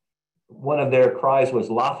 1917, one of their cries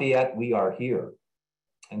was, "Lafayette, we are here."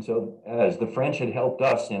 And so as the French had helped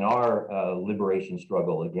us in our liberation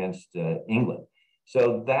struggle against England.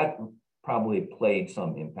 So that probably played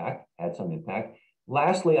some impact, had some impact.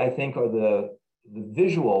 Lastly, I think are the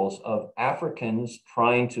visuals of Africans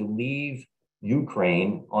trying to leave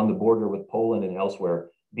Ukraine on the border with Poland and elsewhere,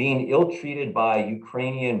 being ill-treated by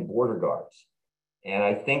Ukrainian border guards. And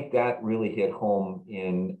I think that really hit home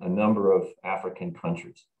in a number of African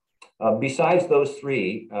countries. Besides those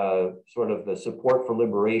three, sort of the support for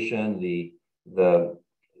liberation, the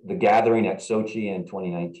gathering at Sochi in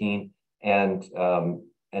 2019, and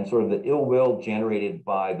sort of the ill will generated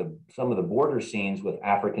by some of the border scenes with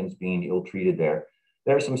Africans being ill-treated there.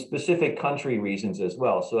 There are some specific country reasons as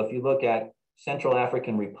well. So if you look at Central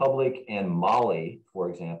African Republic and Mali, for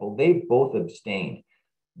example, they both abstained.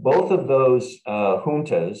 Both of those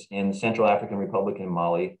juntas in Central African Republic and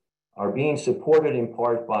Mali are being supported in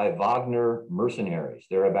part by Wagner mercenaries.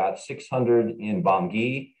 There are about 600 in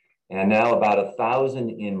Bangui and now about 1,000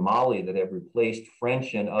 in Mali that have replaced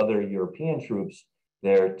French and other European troops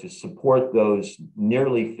there to support those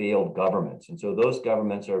nearly failed governments. And so those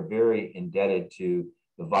governments are very indebted to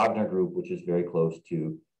the Wagner group, which is very close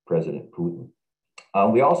to President Putin.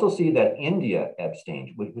 We also see that India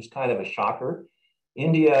abstained, which was kind of a shocker.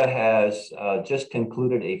 India has just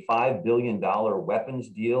concluded a $5 billion weapons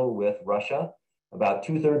deal with Russia. About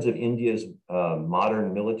 2/3 of India's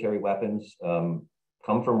modern military weapons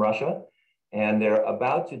come from Russia. And they're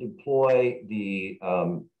about to deploy the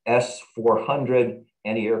S-400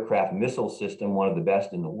 anti-aircraft missile system, one of the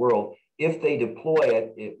best in the world. If they deploy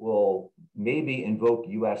it, it will maybe invoke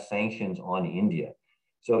US sanctions on India.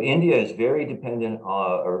 So India is very dependent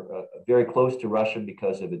or very close to Russia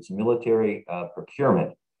because of its military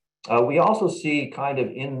procurement. We also see kind of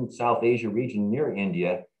in South Asia region near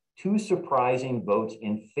India, two surprising votes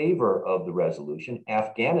in favor of the resolution,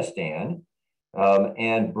 Afghanistan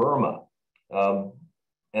and Burma.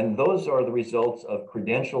 And those are the results of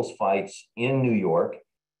credentials fights in New York,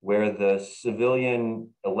 where the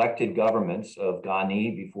civilian elected governments of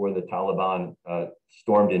Ghani before the Taliban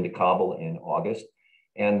stormed into Kabul in August,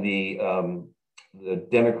 and the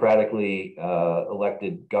democratically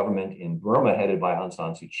elected government in Burma headed by Aung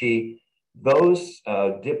San Suu Kyi. Those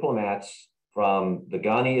diplomats from the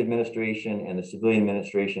Ghani administration and the civilian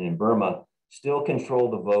administration in Burma still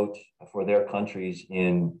control the vote for their countries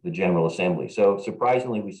in the General Assembly. So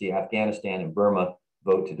surprisingly, we see Afghanistan and Burma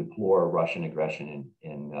vote to deplore Russian aggression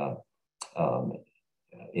in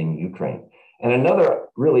Ukraine. And another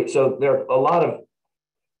really, so there are a lot of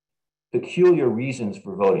peculiar reasons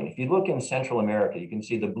for voting. If you look in Central America, you can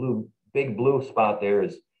see the big blue spot there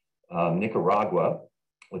is Nicaragua,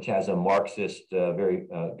 which has a Marxist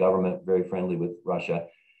government, very friendly with Russia.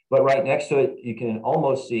 But right next to it, you can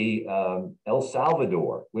almost see El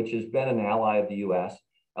Salvador, which has been an ally of the US.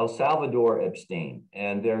 El Salvador abstained,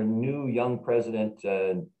 and their new young president,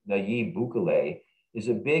 Nayib Bukele, is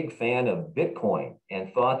a big fan of Bitcoin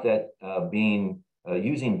and thought that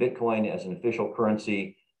using Bitcoin as an official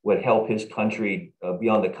currency would help his country be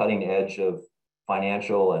on the cutting edge of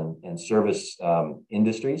financial and service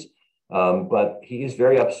industries. But he is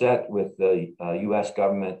very upset with the US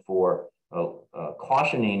government for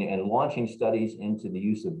cautioning and launching studies into the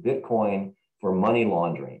use of Bitcoin for money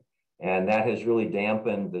laundering. And that has really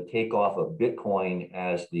dampened the takeoff of Bitcoin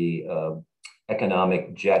as the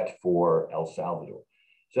economic jet for El Salvador.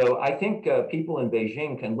 So I think people in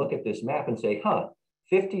Beijing can look at this map and say,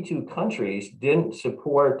 52 countries didn't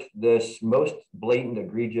support this most blatant,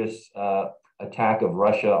 egregious attack of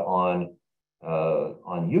Russia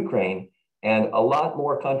on Ukraine, and a lot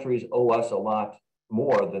more countries owe us a lot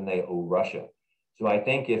more than they owe Russia. So I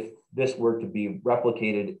think if this were to be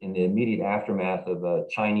replicated in the immediate aftermath of a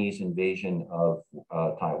Chinese invasion of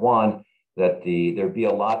Taiwan, that there'd be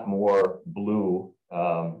a lot more blue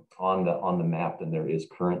on the map than there is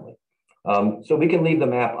currently. So we can leave the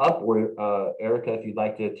map up, or Erica, if you'd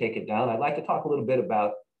like to take it down. I'd like to talk a little bit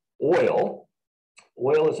about oil.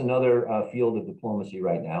 Oil is another field of diplomacy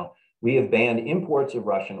right now. We have banned imports of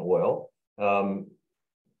Russian oil.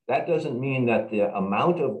 That doesn't mean that the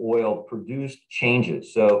amount of oil produced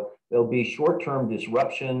changes. So there'll be short-term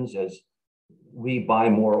disruptions as we buy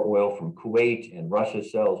more oil from Kuwait and Russia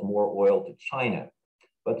sells more oil to China.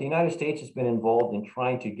 But the United States has been involved in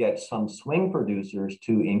trying to get some swing producers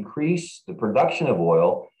to increase the production of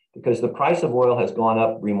oil, because the price of oil has gone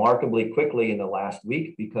up remarkably quickly in the last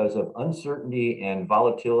week because of uncertainty and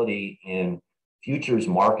volatility in futures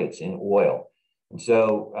markets in oil. And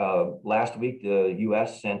so last week, the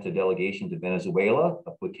US sent a delegation to Venezuela,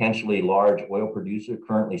 a potentially large oil producer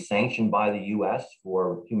currently sanctioned by the US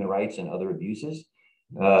for human rights and other abuses.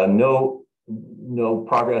 No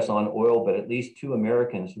progress on oil, but at least 2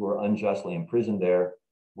 Americans who were unjustly imprisoned there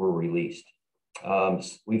were released.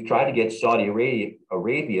 We've tried to get Saudi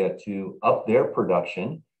Arabia to up their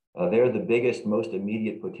production. They're the biggest, most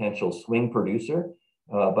immediate potential swing producer.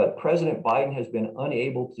 But President Biden has been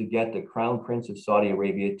unable to get the Crown Prince of Saudi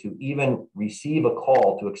Arabia to even receive a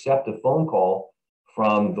call, to accept a phone call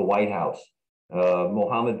from the White House.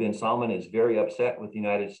 Mohammed bin Salman is very upset with the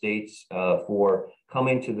United States for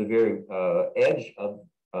coming to the very edge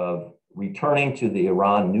of returning to the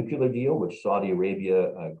Iran nuclear deal, which Saudi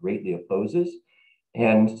Arabia greatly opposes.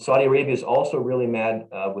 And Saudi Arabia is also really mad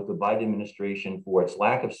with the Biden administration for its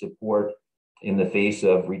lack of support in the face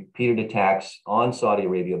of repeated attacks on Saudi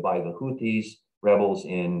Arabia by the Houthis, rebels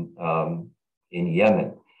in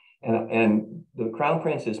Yemen. And the Crown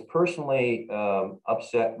Prince is personally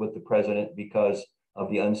upset with the president because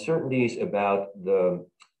of the uncertainties about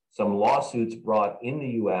some lawsuits brought in the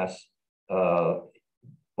US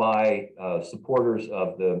by supporters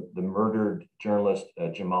of the murdered journalist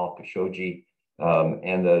Jamal Khashoggi.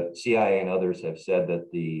 And the CIA and others have said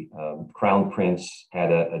that the Crown Prince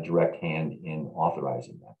had a direct hand in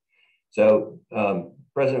authorizing that. So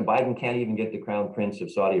President Biden can't even get the Crown Prince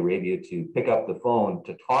of Saudi Arabia to pick up the phone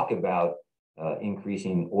to talk about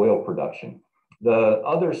increasing oil production. The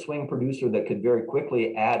other swing producer that could very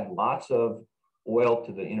quickly add lots of oil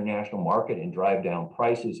to the international market and drive down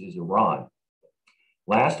prices is Iran.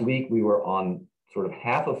 Last week, we were on sort of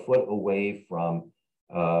half a foot away from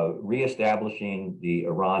reestablishing the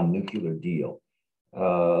Iran nuclear deal.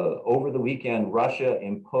 Over the weekend, Russia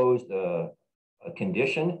imposed a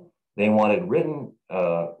condition. They wanted written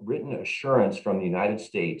assurance from the United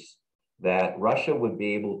States that Russia would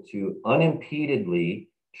be able to unimpededly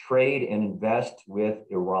trade and invest with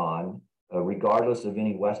Iran, regardless of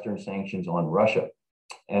any Western sanctions on Russia.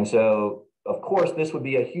 And so, of course, this would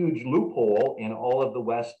be a huge loophole in all of the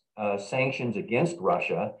West sanctions against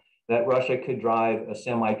Russia, that Russia could drive a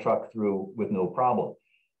semi-truck through with no problem.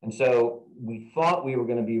 And so we thought we were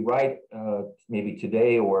going to be right, maybe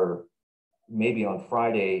today or maybe on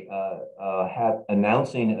Friday,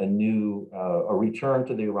 announcing a return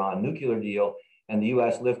to the Iran nuclear deal, and the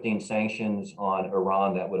US lifting sanctions on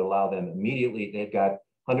Iran that would allow them immediately. They've got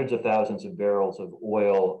hundreds of thousands of barrels of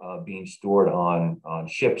oil being stored on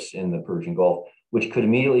ships in the Persian Gulf, which could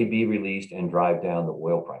immediately be released and drive down the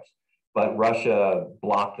oil price. But Russia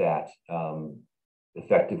blocked that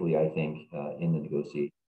effectively, I think, in the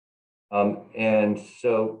negotiation. And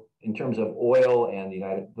so in terms of oil and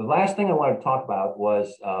the last thing I wanted to talk about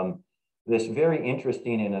was this very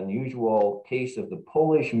interesting and unusual case of the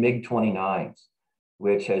Polish MiG-29s,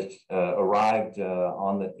 which has arrived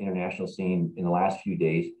on the international scene in the last few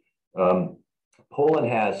days. Poland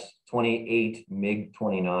has 28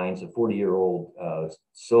 MiG-29s, a 40-year-old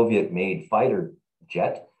Soviet-made fighter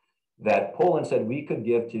jet that Poland said we could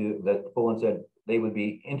give to, that Poland said they would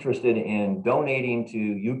be interested in donating to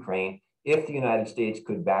Ukraine if the United States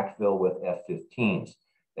could backfill with F-15s.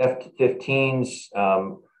 F-15s,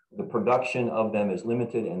 the production of them is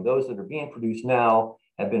limited, and those that are being produced now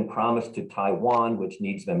have been promised to Taiwan, which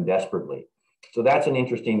needs them desperately. So that's an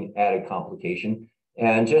interesting added complication.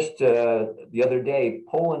 And just the other day,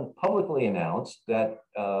 Poland publicly announced that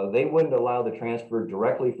they wouldn't allow the transfer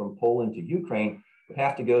directly from Poland to Ukraine, would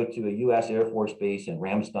have to go to a US Air Force base in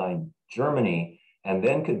Ramstein, Germany, and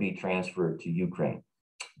then could be transferred to Ukraine.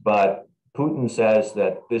 But Putin says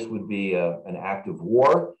that this would be an act of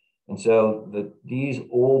war. And so these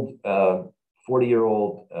old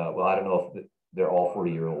 40-year-old, well, I don't know if they're all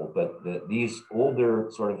 40-year-old, but these older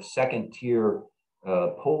sort of second tier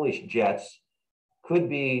Polish jets could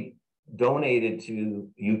be donated to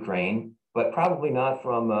Ukraine, but probably not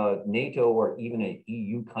from NATO or even an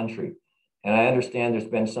EU country. And I understand there's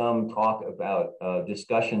been some talk about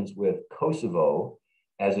discussions with Kosovo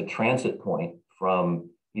as a transit point from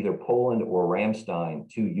either Poland or Ramstein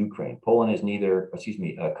to Ukraine. Poland is neither, excuse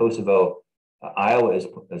me, Kosovo, Iowa is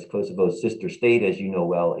Kosovo's sister state, as you know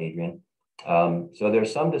well, Adrien. So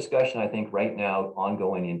there's some discussion, I think, right now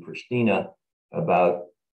ongoing in Pristina about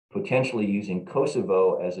potentially using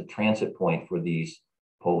Kosovo as a transit point for these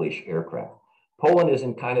Polish aircraft. Poland is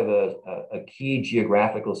in kind of a key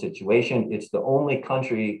geographical situation. It's the only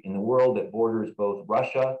country in the world that borders both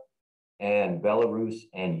Russia and Belarus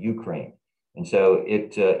and Ukraine. And so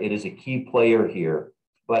it is a key player here,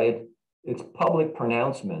 but its public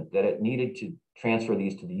pronouncement that it needed to transfer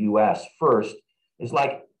these to the US first is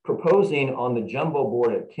like proposing on the jumbo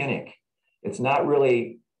board at Kinnick. It's not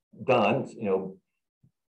really done, you know,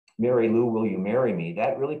 Mary Lou, will you marry me?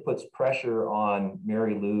 That really puts pressure on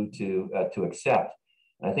Mary Lou to accept.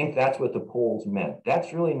 And I think that's what the Poles meant.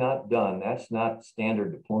 That's really not done. That's not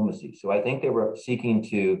standard diplomacy. So I think they were seeking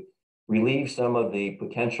to relieve some of the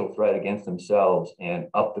potential threat against themselves and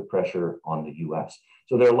up the pressure on the US.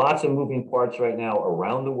 So there are lots of moving parts right now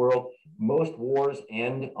around the world. Most wars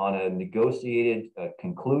end on a negotiated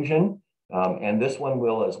conclusion, and this one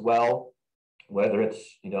will as well, whether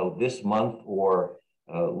it's, you know, this month or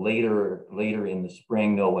later in the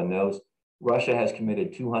spring, no one knows. Russia has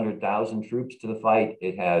committed 200,000 troops to the fight.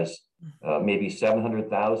 It has maybe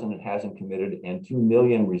 700,000 it hasn't committed, and 2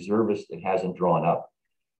 million reservists it hasn't drawn up.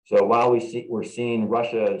 So while we're seeing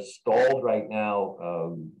Russia stalled right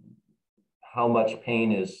now, how much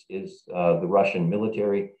pain is the Russian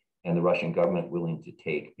military and the Russian government willing to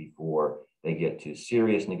take before they get to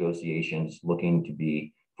serious negotiations, looking to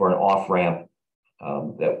be for an off-ramp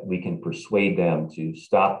that we can persuade them to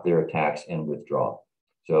stop their attacks and withdraw.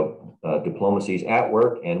 So diplomacy is at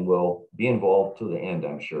work and will be involved to the end,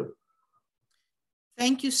 I'm sure.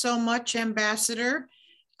 Thank you so much, Ambassador.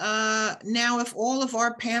 Now, if all of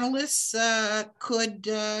our panelists could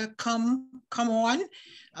come on,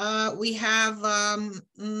 we have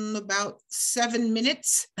about 7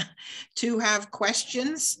 minutes to have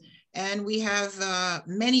questions, and we have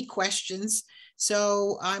many questions.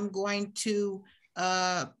 So I'm going to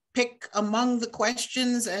pick among the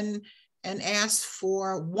questions and ask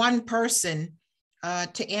for one person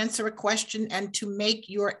to answer a question and to make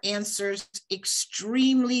your answers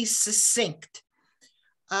extremely succinct.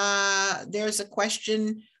 There's a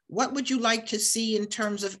question: what would you like to see in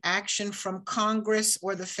terms of action from Congress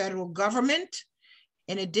or the federal government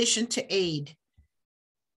in addition to aid?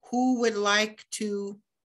 Who would like to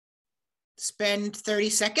spend 30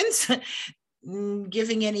 seconds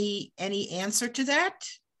giving any answer to that?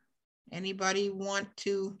 Anybody want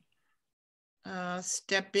to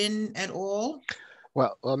step in at all?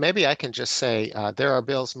 Well, maybe I can just say there are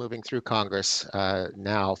bills moving through Congress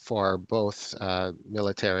now for both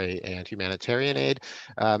military and humanitarian aid.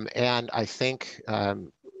 And I think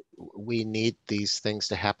we need these things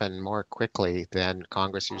to happen more quickly than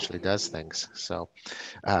Congress usually does things. So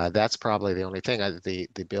that's probably the only thing.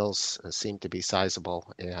 The bills seem to be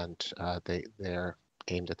sizable, and they're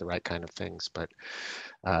aimed at the right kind of things, but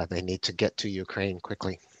they need to get to Ukraine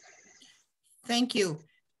quickly. Thank you.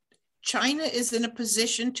 China is in a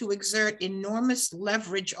position to exert enormous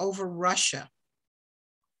leverage over Russia.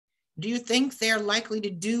 Do you think they're likely to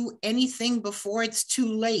do anything before it's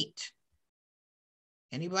too late?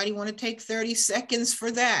 Anybody want to take 30 seconds for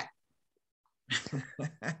that?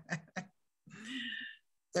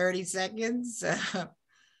 30 seconds.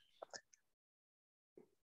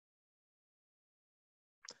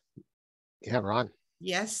 Yeah, Ron.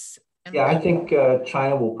 Yes. Yeah, I think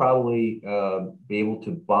China will probably be able to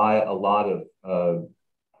buy a lot of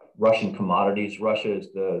Russian commodities. Russia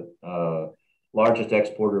is the largest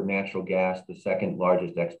exporter of natural gas, the second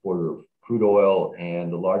largest exporter of crude oil,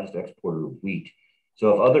 and the largest exporter of wheat.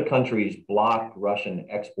 So if other countries block Russian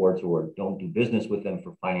exports or don't do business with them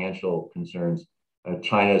for financial concerns,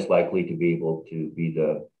 China is likely to be able to be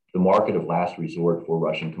the market of last resort for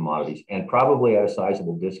Russian commodities, and probably at a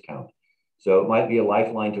sizable discount. So it might be a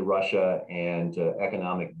lifeline to Russia and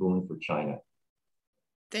economic boon for China.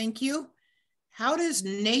 Thank you. How does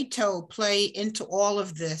NATO play into all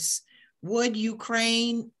of this? Would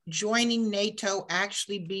Ukraine joining NATO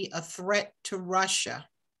actually be a threat to Russia?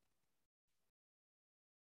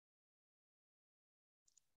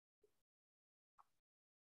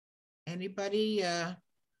 Anybody?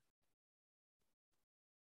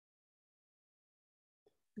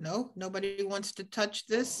 No, nobody wants to touch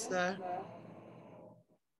this.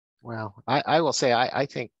 Well, I will say I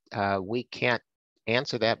think we can't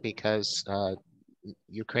answer that because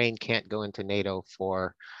Ukraine can't go into NATO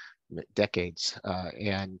for decades.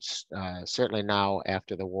 And certainly now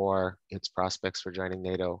after the war, its prospects for joining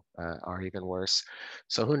NATO are even worse.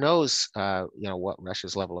 So who knows, what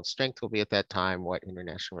Russia's level of strength will be at that time, what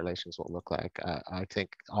international relations will look like. I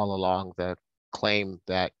think all along the claim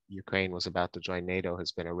that Ukraine was about to join NATO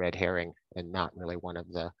has been a red herring and not really one of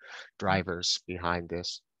the drivers behind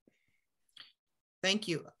this. Thank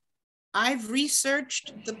you. I've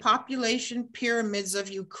researched the population pyramids of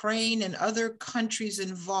Ukraine and other countries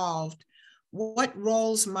involved. What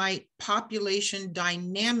roles might population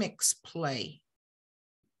dynamics play?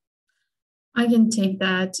 I can take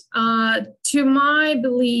that. To my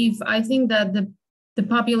belief, I think that the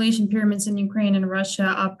population pyramids in Ukraine and Russia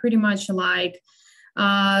are pretty much alike.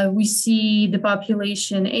 We see the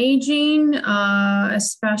population aging,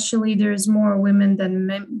 especially there's more women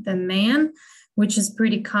than men, which is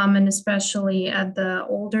pretty common, especially at the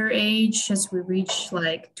older age, as we reach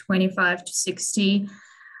like 25 to 60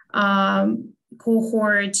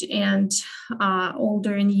 cohort and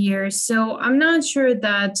older in years. So I'm not sure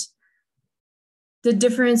that the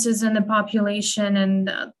differences in the population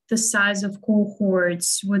and the size of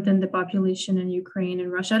cohorts within the population in Ukraine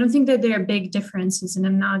and Russia, I don't think that there are big differences, and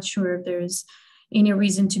I'm not sure if there's any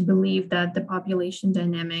reason to believe that the population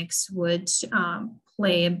dynamics would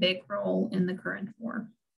play a big role in the current war.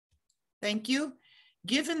 Thank you.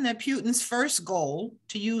 Given that Putin's first goal,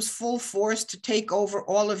 to use full force to take over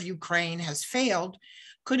all of Ukraine, has failed,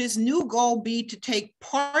 could his new goal be to take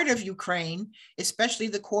part of Ukraine, especially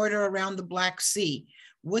the corridor around the Black Sea?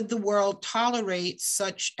 Would the world tolerate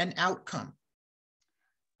such an outcome?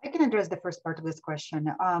 I can address the first part of this question.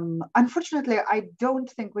 Unfortunately, I don't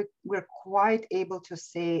think we're quite able to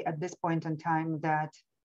say at this point in time that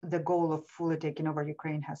the goal of fully taking over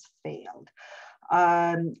Ukraine has failed.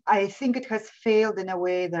 I think it has failed in a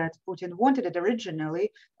way that Putin wanted it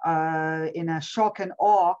originally, in a shock and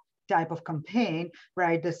awe type of campaign,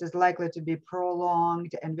 right? This is likely to be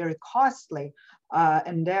prolonged and very costly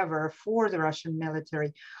endeavor for the Russian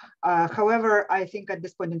military. However, I think at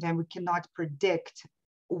this point in time, we cannot predict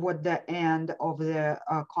what the end of the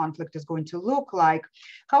conflict is going to look like.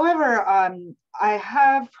 However, I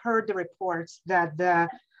have heard the reports that the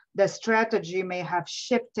strategy may have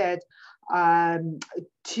shifted to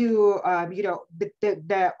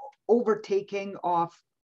the overtaking of,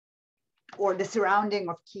 or the surrounding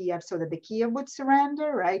of Kiev, so that the Kiev would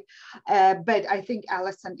surrender, right? But I think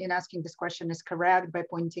Alison, in asking this question, is correct by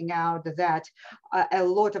pointing out that a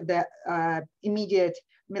lot of the immediate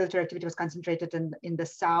military activity was concentrated in the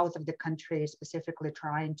south of the country, specifically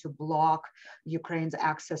trying to block Ukraine's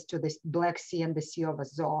access to the Black Sea and the Sea of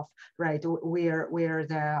Azov, right, where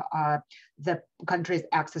the country's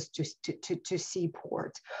access to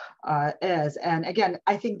seaport is. And again,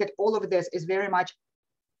 I think that all of this is very much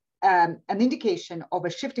an indication of a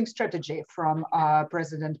shifting strategy from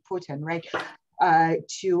President Putin, right,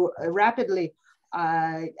 to rapidly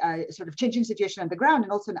sort of changing situation on the ground,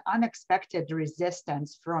 and also an unexpected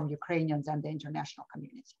resistance from Ukrainians and the international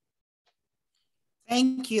community.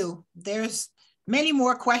 Thank you. There's many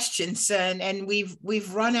more questions, and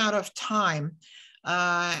we've run out of time,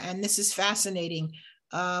 and this is fascinating.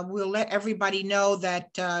 We'll let everybody know that,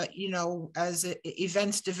 as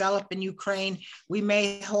events develop in Ukraine, we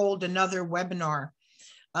may hold another webinar.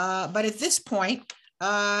 But at this point,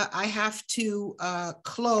 I have to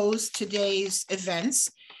close today's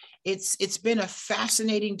events. It's been a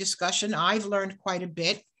fascinating discussion. I've learned quite a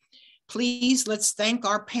bit. Please, let's thank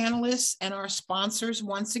our panelists and our sponsors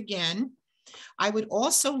once again. I would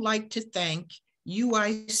also like to thank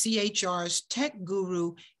UICHR's tech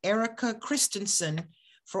guru, Erica Christensen,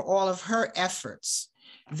 for all of her efforts.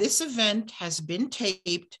 This event has been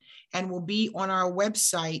taped and will be on our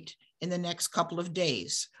website in the next couple of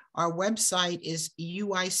days. Our website is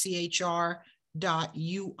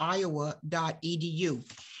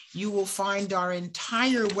uichr.uiowa.edu. You will find our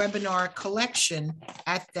entire webinar collection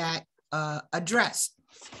at that address.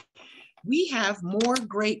 We have more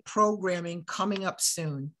great programming coming up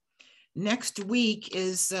soon. Next week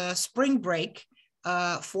is spring break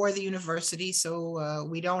for the university, so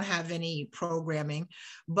we don't have any programming.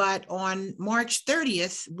 But on March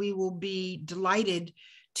 30th, we will be delighted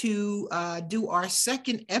to do our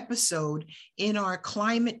second episode in our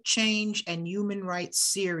climate change and human rights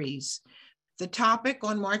series. The topic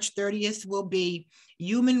on March 30th will be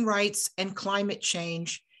human rights and climate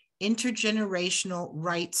change, intergenerational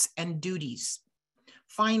rights and duties.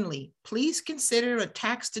 Finally, please consider a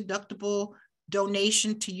tax-deductible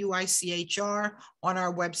donation to UICHR on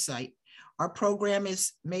our website. Our program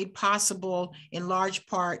is made possible in large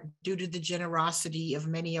part due to the generosity of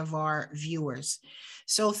many of our viewers.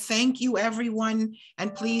 So thank you, everyone,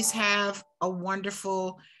 and please have a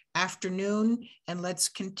wonderful afternoon, and let's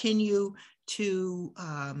continue to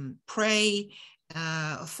pray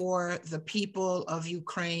for the people of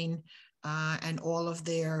Ukraine and all of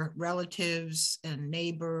their relatives and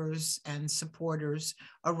neighbors and supporters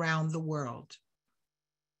around the world.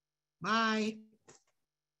 Bye.